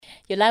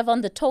You're live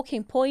on the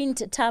Talking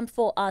Point. Time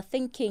for our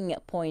Thinking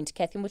Point.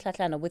 Kathy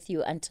Mutlatlana with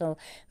you until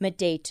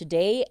midday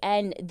today.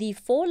 And the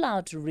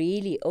fallout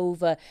really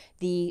over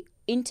the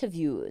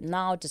interview,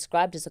 now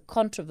described as a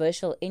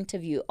controversial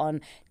interview on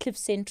Cliff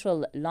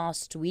Central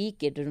last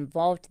week. It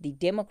involved the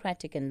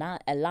Democratic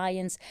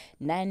Alliance,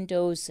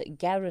 Nando's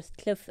Gareth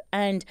Cliff,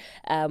 and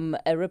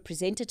a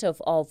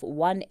representative of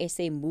One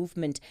SA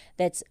movement,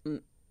 that's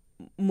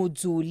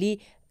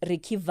Mudzuli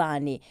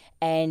Rikivani,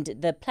 and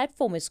the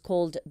platform is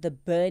called The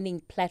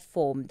Burning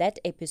Platform. That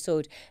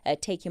episode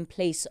taking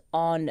place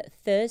on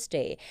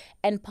Thursday,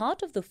 and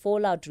part of the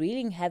fallout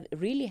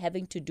really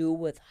having to do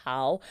with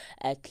how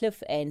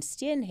Cliff and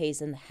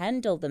Steenhuisen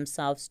handled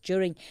themselves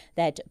during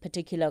that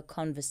particular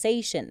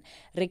conversation.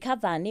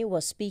 Rikavani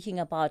was speaking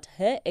about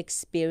her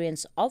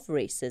experience of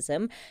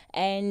racism,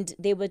 and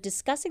they were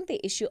discussing the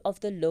issue of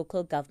the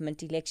local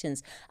government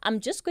elections. I'm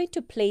just going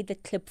to play the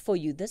clip for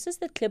you. This is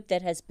the clip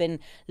that has been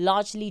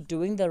largely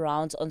doing the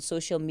rounds on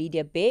social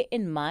media. Bear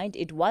in mind,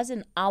 it was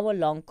an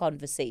hour-long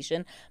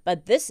conversation,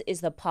 but this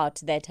is the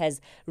part that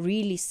has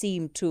really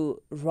seemed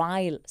to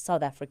rile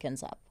South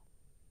Africans up.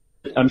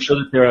 I'm sure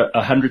that there are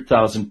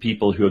 100,000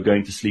 people who are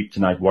going to sleep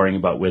tonight worrying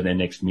about where their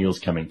next meal's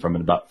coming from,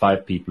 and about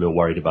 5 people who are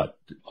worried about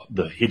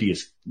the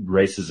hideous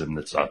racism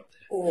that's out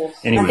there. Oh,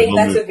 anyway, I think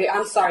that's a very,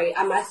 I'm sorry,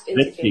 I must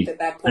interject at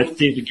that point. Let's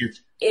see if it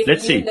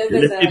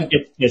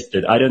gets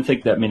tested. I don't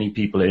think that many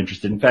people are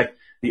interested. In fact,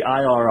 the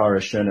IRR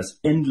has shown us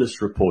endless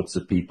reports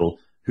of people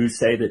who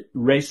say that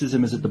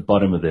racism is at the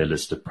bottom of their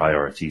list of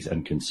priorities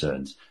and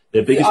concerns.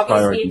 Their biggest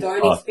priority. You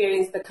obviously don't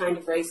experience the kind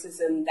of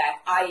racism that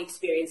I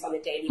experience on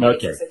a daily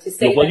basis. So to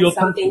say that's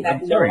something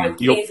that no one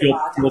cares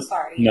about, I'm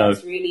sorry. No,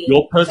 really,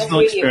 your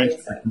personal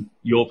experience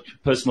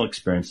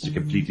is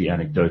completely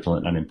anecdotal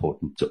and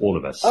unimportant to all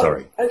of us. Oh,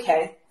 sorry.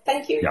 Okay.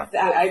 Thank you. Yeah.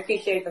 I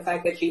appreciate the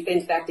fact that you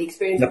think that the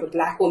experience of a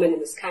black woman in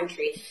this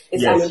country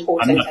is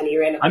unimportant and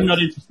irrelevant. I'm not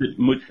interested,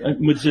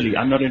 Mudzuli,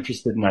 I'm not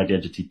interested in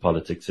identity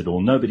politics at all.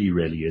 Nobody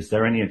really is.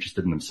 They're only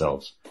interested in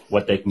themselves,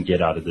 what they can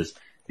get out of this.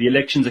 The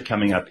elections are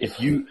coming up.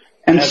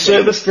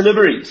 Service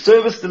delivery.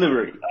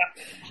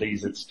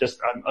 Please, it's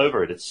just, I'm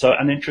over it. It's so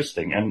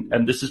uninteresting.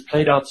 And this has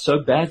played out so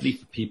badly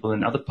for people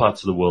in other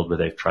parts of the world where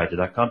they've tried it.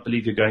 I can't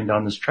believe you're going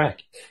down this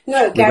track.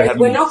 No, Gareth,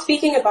 we're not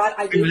speaking about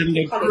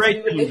identity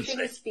politics. We were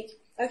literally speaking.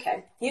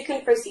 Okay, you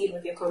can proceed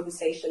with your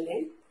conversation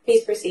then.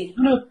 Please proceed.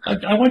 No,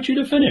 I want you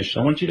to finish.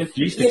 I want you to at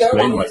least explain. You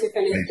don't want me to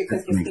finish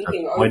because you're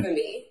speaking over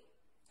me.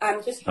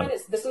 I'm just trying to,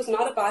 this was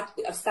not about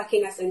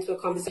sucking us into a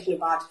conversation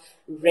about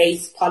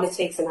race,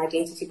 politics, and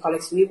identity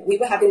politics. We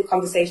were having a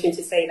conversation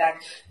to say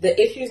that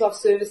the issues of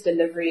service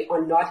delivery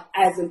are not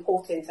as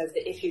important as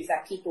the issues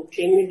that people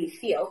genuinely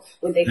feel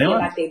when they feel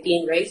like they're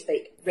being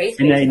race-based.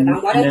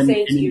 And what I'm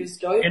saying to you is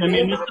don't... In a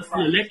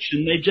municipal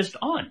election, they just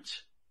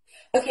aren't.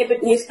 Okay,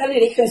 but municipal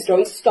elections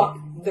don't stop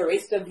the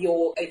rest of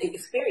your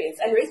experience.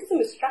 And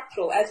racism is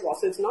structural as well.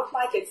 So it's not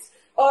like it's,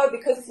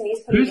 because it's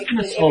municipal election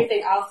and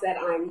everything else that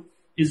I'm...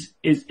 Is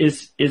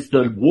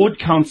the ward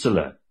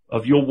councillor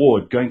of your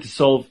ward going to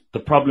solve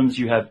the problems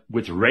you have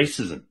with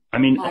racism? I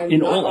mean,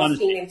 in all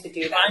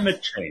honesty,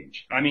 climate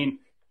change. I mean,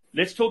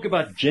 let's talk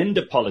about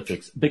gender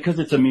politics because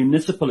it's a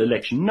municipal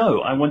election. No,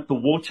 I want the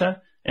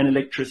water and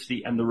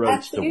electricity and the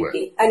roads to work.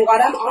 And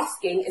what I'm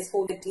asking is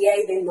for the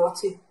DA then not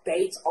to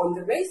bait on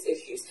the race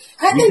issues.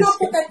 Had they not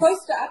put that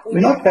poster up?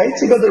 We're not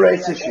baiting on the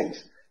race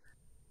issues.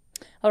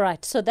 All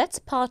right, so that's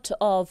part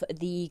of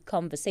the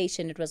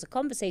conversation. It was a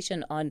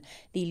conversation on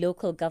the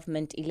local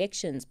government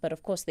elections, but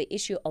of course the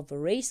issue of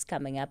race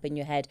coming up, and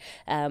you had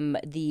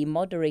the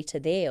moderator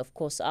there, of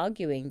course,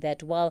 arguing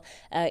that while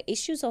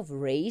issues of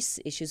race,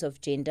 issues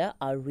of gender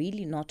are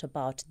really not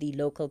about the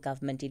local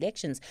government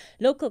elections.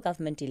 Local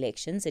government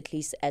elections, at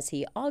least as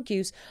he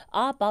argues,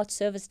 are about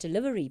service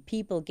delivery,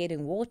 people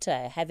getting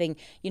water, having,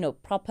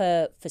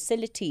 proper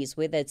facilities,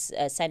 whether it's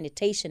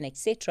sanitation,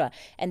 etc.,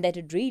 and that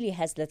it really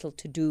has little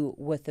to do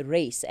with the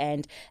race.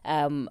 And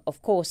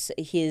of course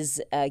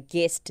his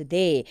guest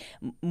there,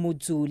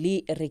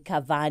 Mudzuli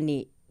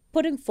Rikavani,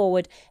 putting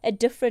forward a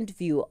different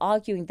view,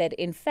 arguing that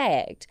in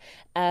fact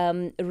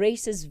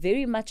race is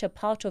very much a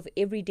part of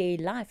everyday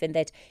life and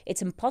that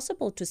it's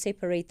impossible to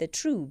separate the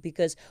two,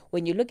 because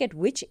when you look at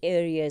which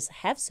areas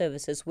have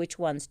services, which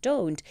ones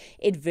don't,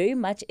 it very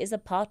much is a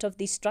part of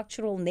the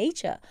structural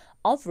nature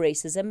of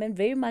racism and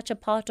very much a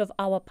part of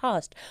our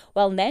past.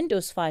 While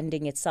Nando's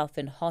finding itself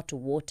in hot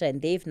water,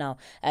 and they've now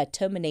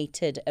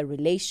terminated a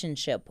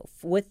relationship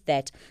with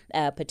that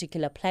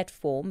particular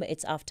platform.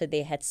 It's after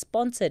they had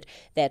sponsored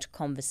that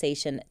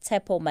conversation.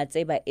 Tsepo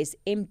Madzeba is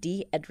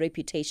MD at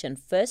Reputation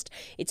First.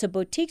 It's a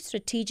boutique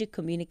strategic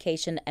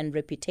communication and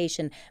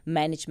reputation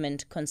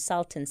management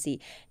consultancy.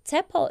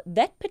 Tsepo,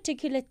 that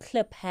particular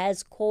clip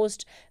has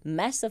caused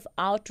massive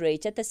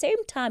outrage. At the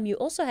same time, you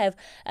also have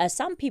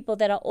some people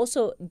that are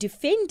also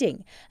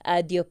defending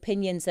the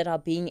opinions that are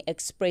being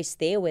expressed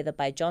there, whether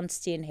by John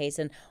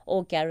Steenhuisen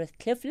or Gareth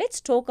Cliff. Let's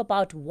talk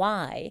about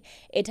why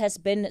it has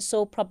been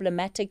so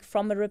problematic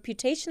from a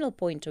reputational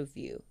point of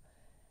view.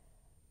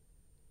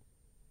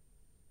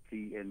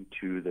 and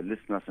to the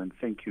listeners, and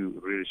thank you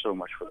really so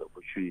much for the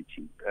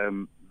opportunity.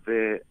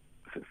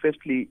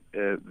 Firstly,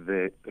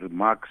 the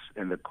remarks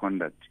and the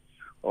conduct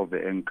of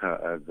the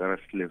anchor, Gareth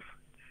Cliff,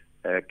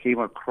 came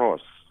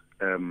across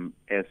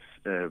as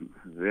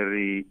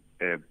very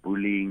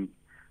bullying,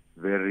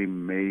 very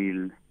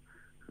male,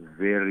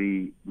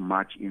 very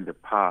much in the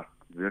past,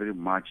 very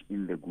much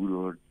in the good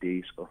old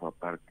days of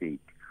apartheid,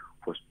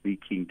 for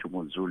speaking to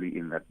Monzoli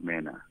in that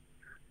manner.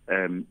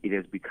 It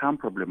has become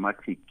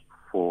problematic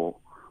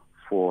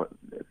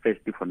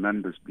firstly for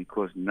Nando's,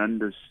 because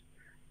Nando's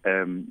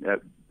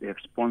have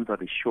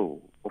sponsored a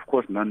show. Of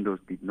course, Nando's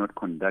did not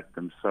conduct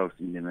themselves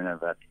in the manner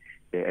that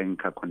the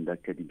anchor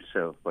conducted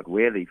himself, but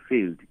where they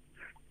failed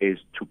is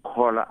to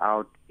call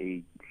out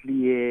a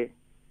clear,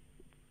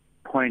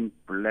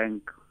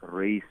 point-blank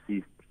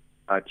racist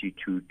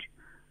attitude,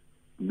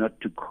 not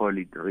to call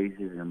it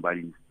racism, but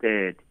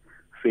instead,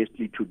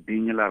 firstly, to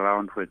dingle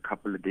around for a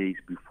couple of days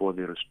before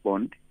they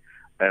respond.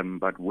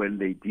 But when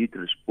they did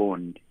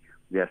respond,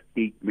 their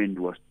statement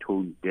was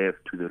tone deaf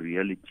to the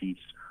realities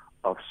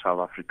of South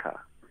Africa.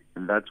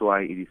 And that's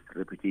why it is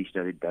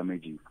reputationally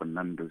damaging for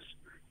Nando's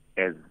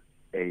as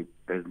a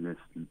business,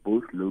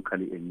 both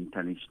locally and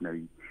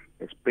internationally,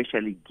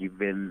 especially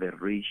given the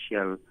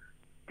racial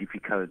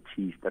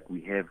difficulties that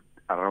we have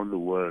around the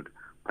world,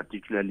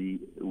 particularly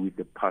with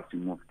the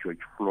passing of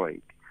George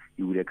Floyd.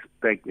 You would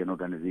expect an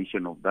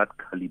organization of that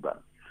caliber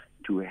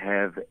to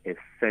have a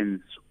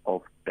sense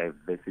of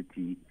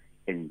diversity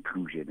and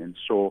inclusion. And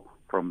so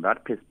from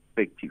that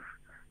perspective,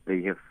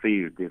 they have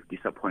failed. They've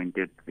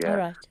disappointed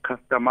their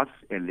customers,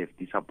 and they've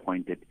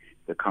disappointed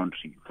the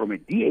country. From a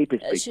DA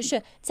perspective...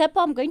 Sure.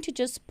 Tsepo, I'm going to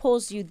just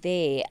pause you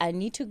there. I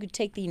need to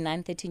take the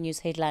 9:30 news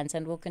headlines,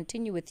 and we'll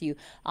continue with you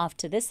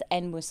after this.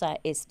 And Musa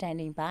is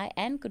standing by.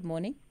 And good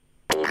morning.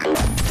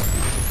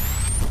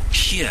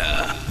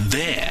 Here,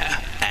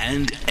 there,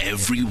 and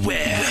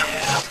everywhere.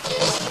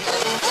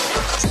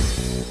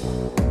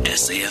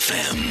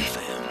 SAFM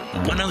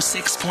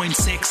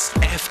 106.6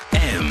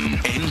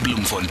 FM in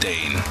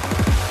Bloemfontein.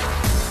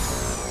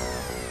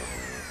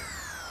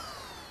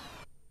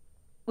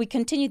 We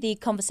continue the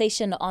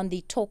conversation on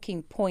the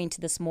talking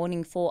point this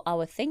morning. For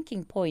our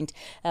thinking point,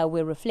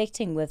 we're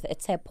reflecting with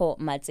Tsepo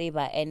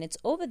Matseba, and it's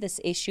over this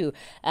issue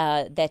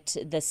that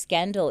the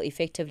scandal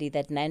effectively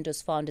that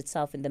Nando's found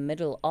itself in the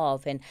middle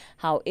of, and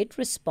how it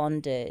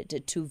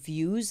responded to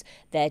views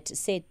that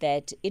said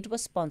that it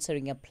was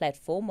sponsoring a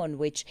platform on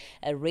which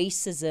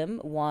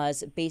racism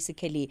was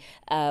basically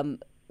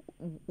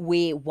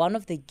where one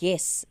of the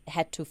guests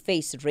had to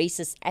face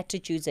racist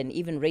attitudes and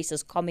even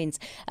racist comments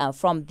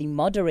from the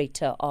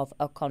moderator of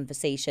a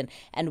conversation,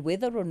 and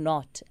whether or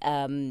not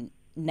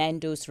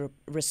Nando's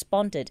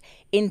responded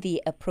in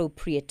the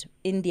appropriate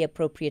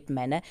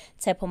manner.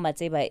 Tsepo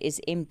Matseba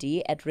is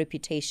MD at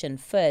Reputation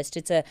First.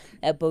 It's a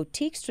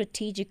boutique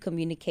strategic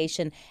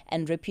communication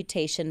and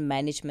reputation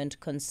management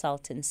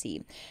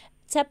consultancy.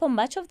 Tsepo,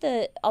 much of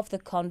the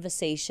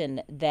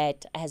conversation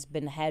that has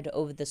been had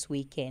over this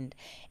weekend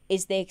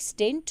is the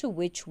extent to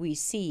which we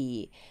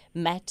see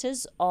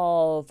matters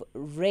of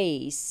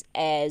race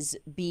as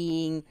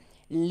being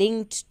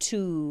linked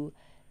to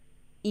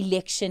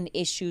election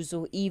issues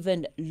or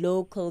even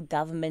local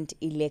government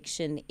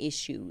election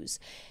issues.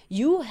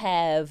 You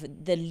have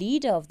the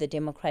leader of the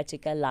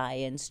Democratic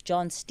Alliance,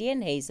 John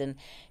Steenhuisen,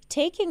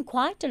 taking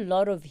quite a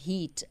lot of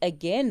heat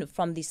again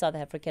from the South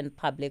African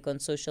public on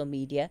social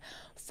media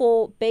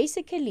for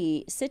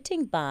basically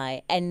sitting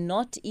by and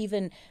not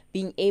even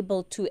being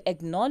able to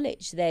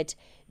acknowledge that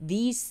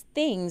these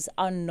things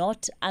are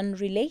not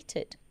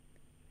unrelated.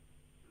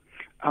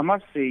 I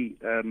must say,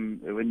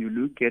 when you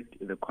look at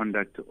the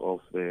conduct of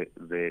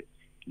the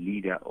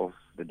leader of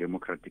the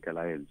Democratic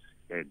Alliance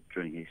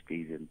during his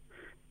season,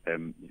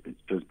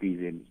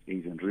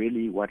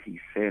 really what he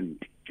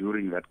sent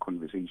during that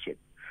conversation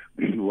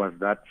was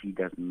that he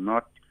does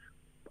not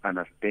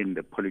understand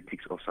the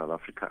politics of South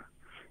Africa.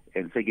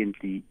 And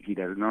secondly, he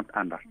does not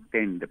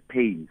understand the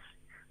pains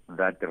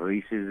that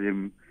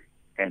racism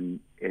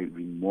and,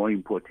 more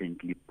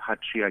importantly,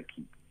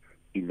 patriarchy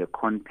in the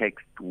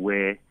context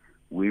where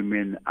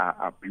women are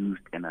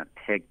abused and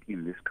attacked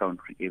in this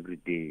country every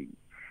day.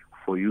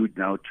 For you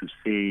now to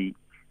say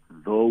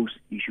those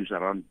issues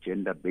around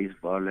gender-based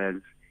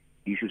violence,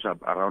 issues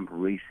around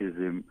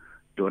racism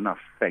don't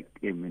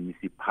affect a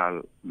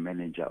municipal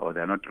manager, or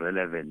they're not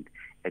relevant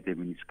at the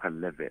municipal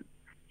level.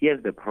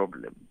 Here's the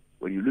problem.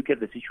 When you look at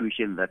the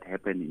situation that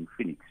happened in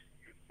Phoenix,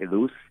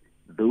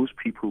 those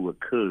people were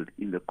killed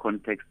in the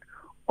context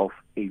of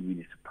a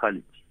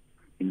municipality,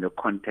 in the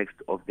context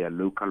of their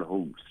local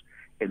homes.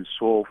 And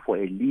so for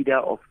a leader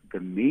of the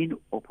main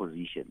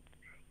opposition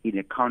in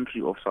a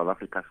country of South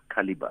Africa's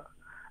caliber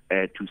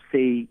to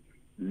say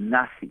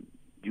nothing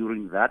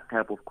during that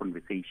type of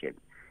conversation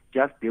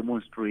just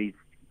demonstrates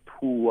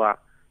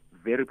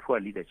very poor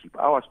leadership.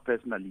 I was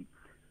personally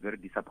very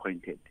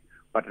disappointed.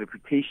 But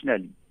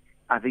reputationally,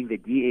 I think the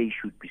DA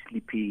should be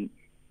sleeping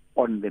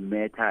on the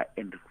matter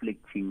and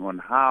reflecting on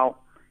how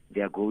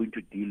they are going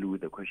to deal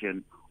with the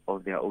question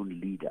of their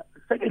own leader.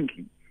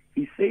 Secondly,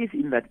 he says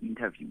in that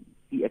interview,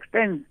 he adds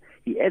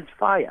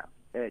fire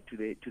to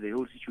the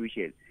whole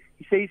situation.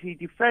 He says he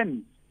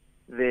defends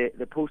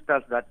the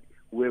posters that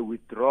were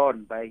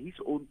withdrawn by his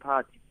own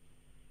party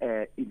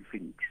in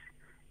Phoenix.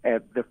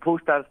 The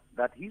posters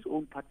that his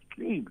own party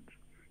claimed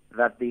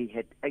that they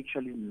had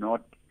actually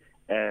not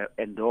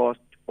endorsed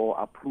or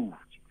approved.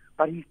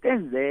 But he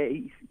stands there,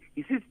 he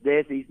sits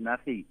there, says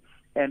nothing.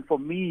 And for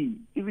me,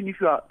 even if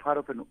you are part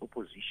of an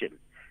opposition,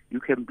 you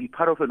can be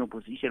part of an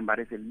opposition, but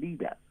as a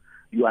leader,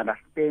 you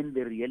understand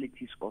the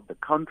realities of the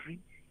country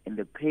and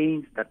the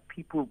pains that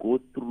people go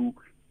through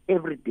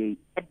every day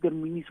at the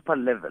municipal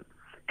level.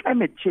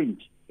 Climate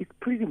change is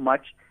pretty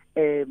much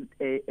a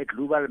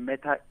global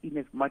matter in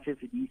as much as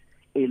it is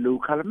a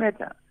local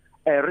matter.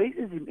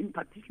 Racism, in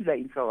particular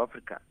in South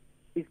Africa,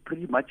 is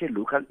pretty much a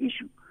local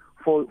issue.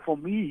 For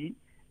me,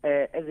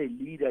 as a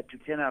leader, to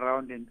turn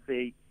around and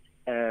say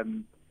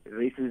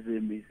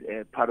racism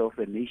is part of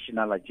a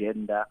national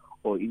agenda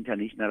or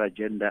international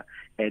agenda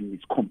and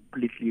it's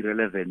completely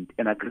relevant,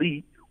 and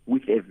agree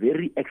with a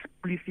very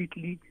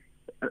explicitly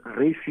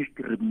racist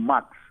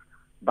remarks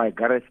by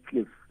Gareth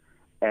Cliff.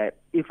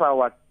 If I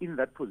was in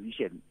that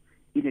position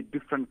in a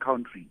different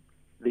country,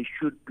 they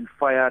should be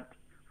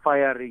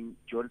firing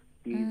John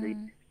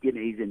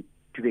Steenhuisen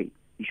today.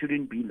 He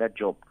shouldn't be in that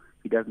job.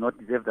 He does not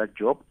deserve that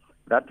job,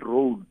 that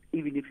role.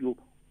 Even if you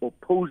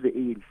oppose the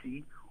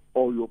ANC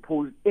or you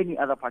oppose any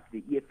other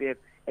party, the EFF,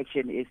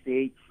 Action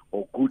SA,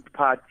 or Good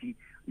Party,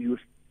 you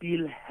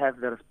still have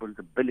the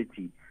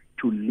responsibility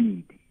to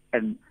lead.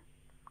 And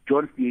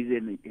John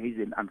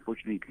Steenhuisen,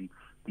 unfortunately,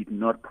 did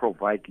not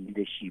provide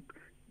leadership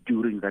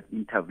during that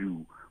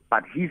interview.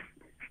 But his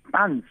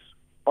stance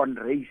on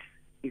race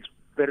is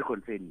very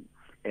concerning,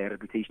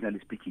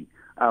 reputationally speaking.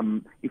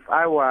 If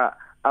I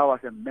was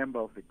a member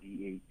of the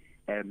DA,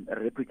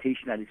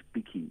 reputationally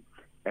speaking,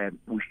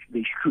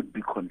 they should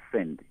be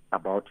concerned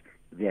about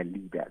their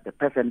leader, the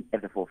person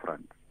at the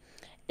forefront.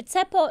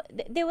 Tsepo,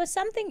 there was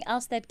something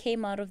else that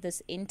came out of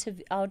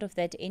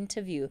that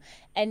interview,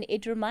 and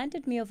it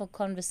reminded me of a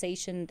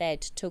conversation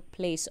that took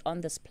place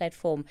on this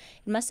platform.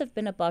 It must have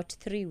been about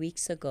 3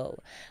 weeks ago,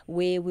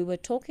 where we were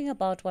talking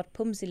about what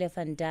Phumzile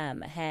van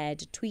Dam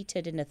had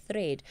tweeted in a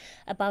thread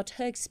about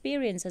her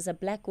experience as a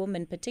black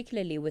woman,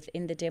 particularly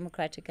within the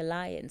Democratic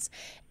Alliance.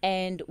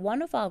 And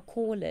one of our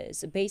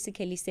callers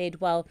basically said,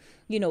 well,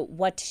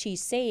 what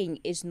she's saying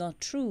is not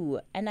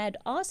true. And I'd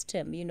asked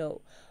him,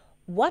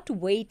 what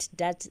weight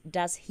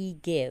does he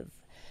give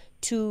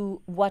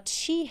to what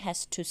she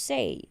has to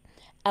say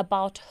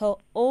about her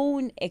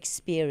own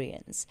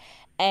experience?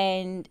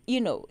 And,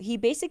 he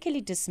basically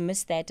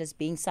dismissed that as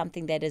being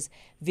something that is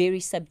very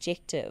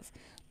subjective.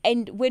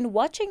 And when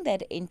watching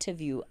that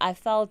interview, I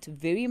felt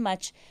very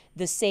much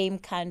the same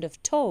kind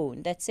of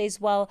tone that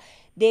says, well,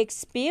 the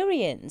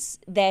experience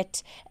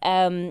that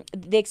Rakivani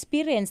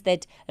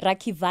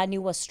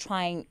was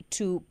trying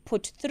to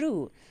put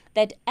through,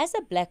 that as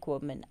a black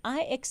woman,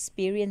 I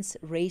experience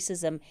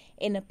racism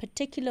in a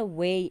particular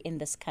way in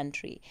this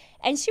country.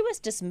 And she was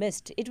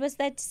dismissed. It was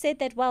said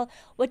that, well,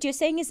 what you're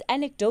saying is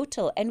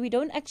anecdotal and we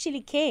don't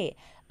actually care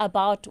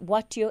about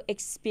what your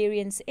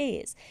experience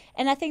is.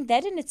 And I think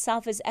that in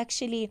itself is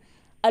actually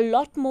a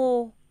lot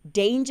more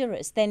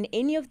dangerous than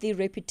any of the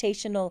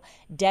reputational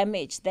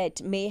damage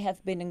that may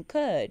have been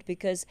incurred,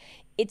 because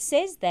it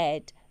says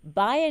that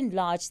by and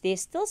large,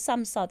 there's still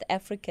some South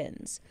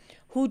Africans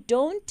who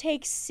don't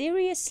take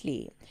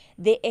seriously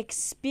the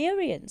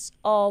experience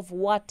of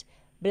what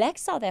black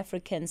South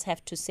Africans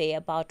have to say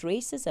about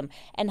racism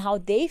and how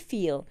they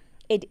feel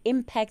it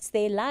impacts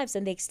their lives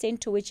and the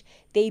extent to which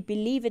they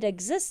believe it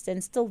exists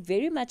and still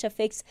very much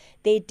affects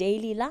their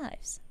daily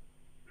lives.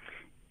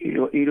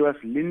 It was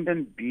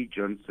Lyndon B.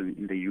 Johnson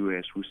in the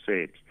U.S. who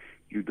said,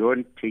 you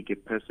don't take a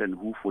person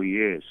who for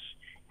years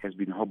has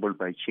been hobbled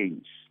by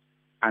chains,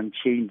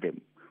 unchain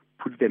them,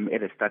 put them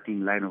at the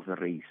starting line of the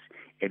race,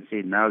 and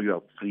say, now you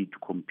are free to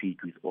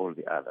compete with all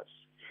the others.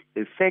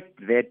 The fact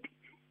that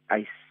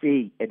I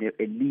say a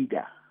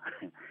leader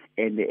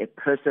and a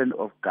person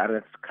of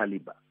Gareth's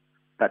caliber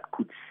that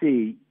could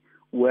say,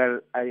 well,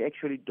 I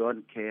actually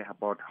don't care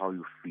about how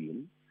you feel.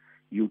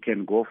 You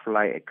can go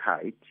fly a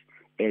kite,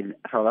 and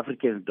South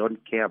Africans don't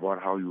care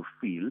about how you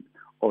feel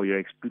or your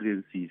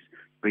experiences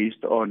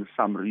based on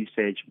some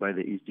research by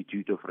the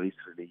Institute of Race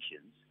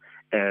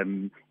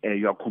Relations.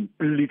 You are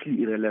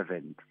completely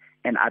irrelevant,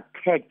 and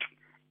attack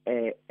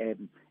the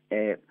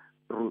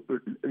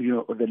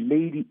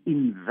lady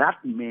in that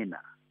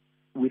manner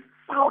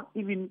without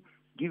even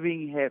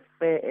giving her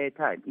fair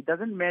airtime. It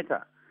doesn't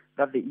matter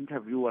that the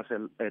interview was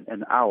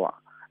an hour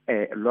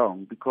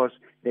long, because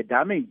the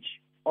damage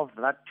of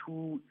that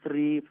 2,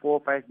 3,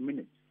 4, 5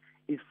 minutes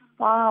is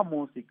far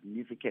more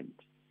significant,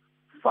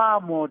 far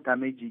more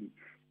damaging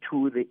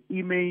to the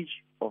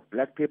image of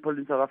black people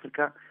in South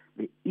Africa,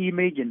 the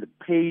image and the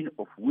pain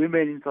of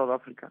women in South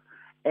Africa,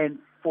 and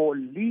for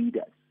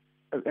leaders.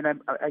 And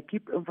I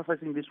keep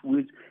emphasizing this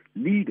word,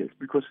 leaders,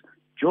 because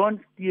John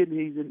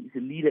Steenhuisen is a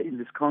leader in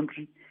this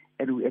country,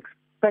 and we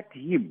expect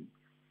him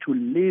to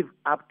live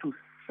up to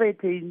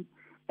certain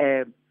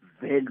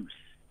values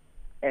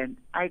And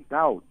I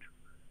doubt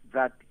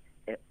that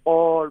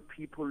all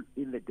people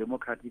in the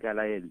Democratic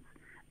Alliance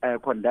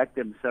conduct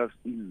themselves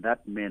in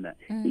that manner.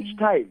 Each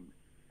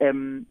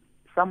time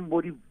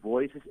somebody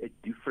voices a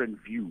different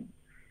view,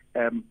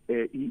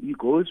 he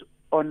goes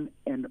on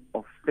an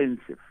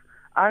offensive.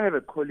 I have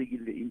a colleague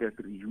in the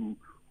industry who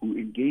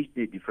engaged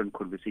in a different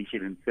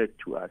conversation and said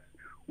to us,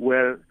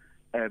 well,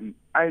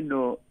 I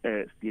know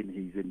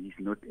Steenhuisen, he's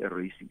not a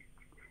racist.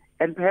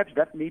 And perhaps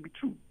that may be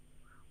true.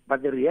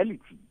 But the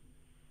reality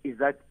is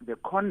that the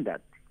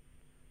conduct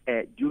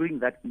during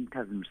that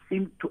interview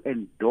seemed to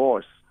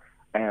endorse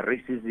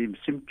racism,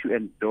 seemed to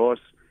endorse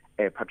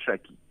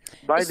patriarchy.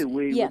 By the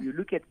way, when you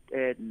look at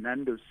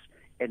Nando's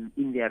and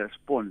in their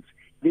response,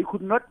 they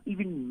could not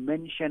even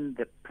mention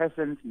the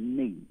person's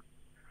name.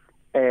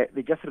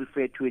 They just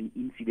referred to an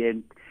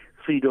incident,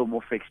 freedom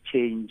of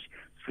exchange,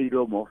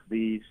 freedom of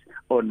this,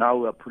 or now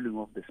we're pulling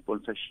off the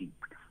sponsorship.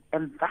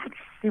 And that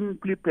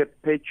simply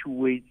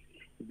perpetuates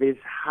this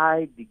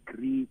high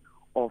degree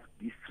of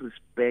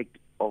disrespect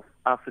of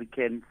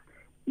Africans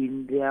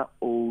in their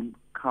own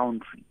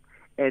country.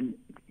 And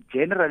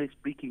generally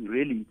speaking,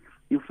 really,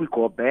 if we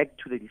go back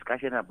to the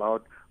discussion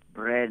about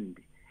brand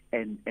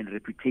and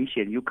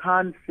reputation, you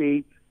can't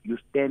say you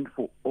stand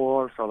for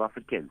all South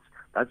Africans.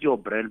 That's your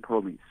brand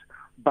promise.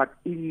 But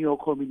in your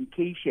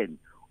communication,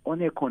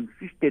 on a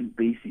consistent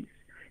basis,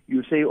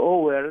 you say, oh,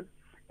 well,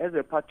 as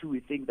a party,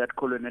 we think that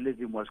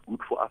colonialism was good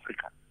for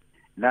Africa.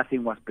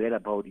 Nothing was bad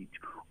about it.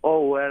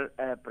 Oh, well,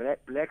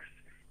 blacks,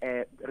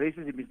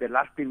 racism is the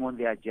last thing on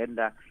the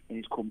agenda and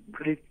is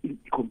completely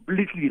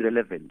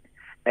irrelevant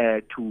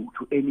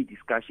to any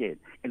discussion.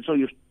 And so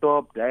you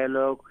stop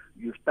dialogue,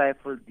 you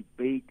stifle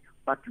debate,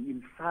 but you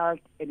insult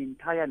an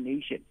entire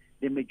nation.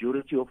 The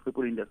majority of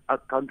people in the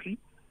country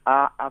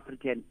are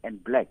African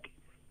and black.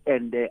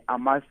 And I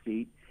must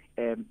say,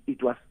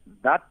 it was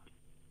that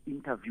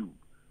interview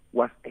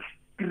was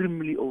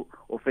extremely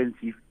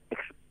offensive,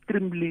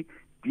 extremely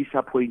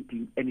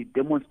disappointing, and it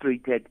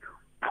demonstrated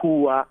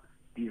poor,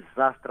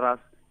 disastrous,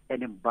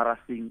 and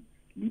embarrassing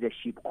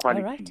leadership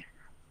qualities.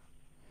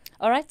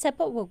 All right,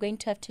 Tsepo, we're going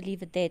to have to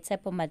leave it there.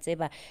 Tsepo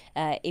Madzeba,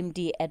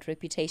 MD at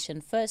Reputation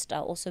First.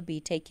 I'll also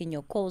be taking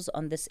your calls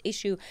on this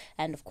issue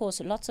and, of course,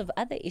 lots of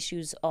other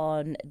issues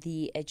on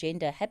the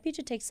agenda. Happy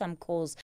to take some calls